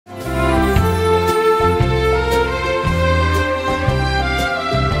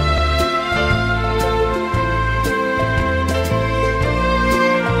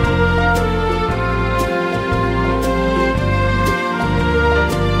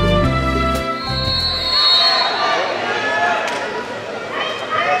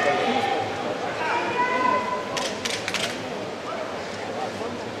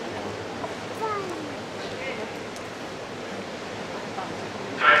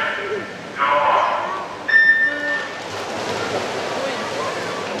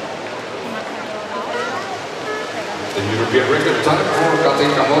record time for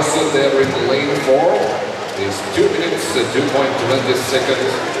Katinka Hossa there in lane 4 is 2 minutes, 2.20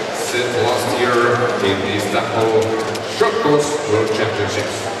 seconds set last year in the Istanbul Short Course World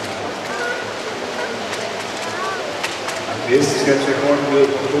Championships. Mesterskabsrekorden blev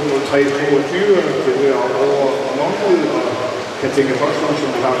på 2:03.22, det bliver over Monrud og Katinka Hossa, som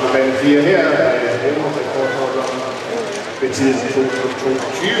vi har på bane 4 her, er rekordholderen ved tiden 2:22.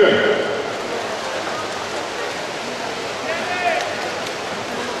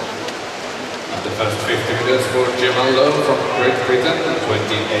 The first 50 meters for Gemma Lowe from Great Britain,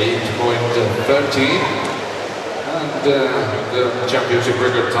 28.13. And the championship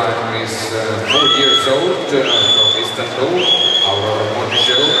record time is 4 years old from Istanbul. Our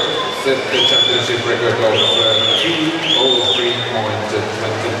Moncho set the championship record of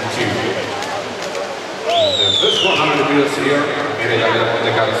 2:03.22. The first 100 meters here,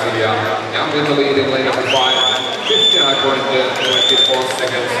 Mirella Garcia, young with the lead in lane number 5, 59.24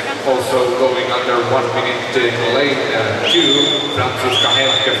 seconds, also going under 1 minute in lane 2, Franziska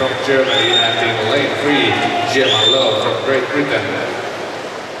Henke from Germany, and in lane 3, Gemma Lowe from Great Britain.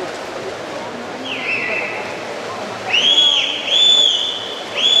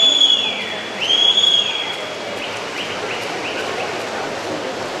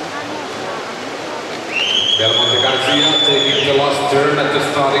 Belmonte Garcia taking the last turn at the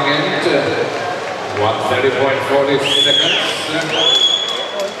starting end, 1:30.40 seconds.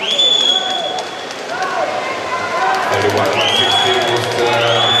 31.16 was the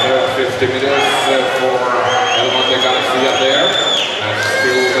third 50 meters for Belmonte Garcia there. And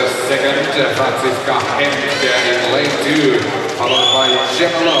still the second, Franziska Henke in lane 2, followed by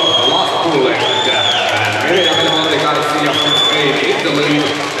Gemma Lowe, the last pull, and Mirella Belmonte Garcia from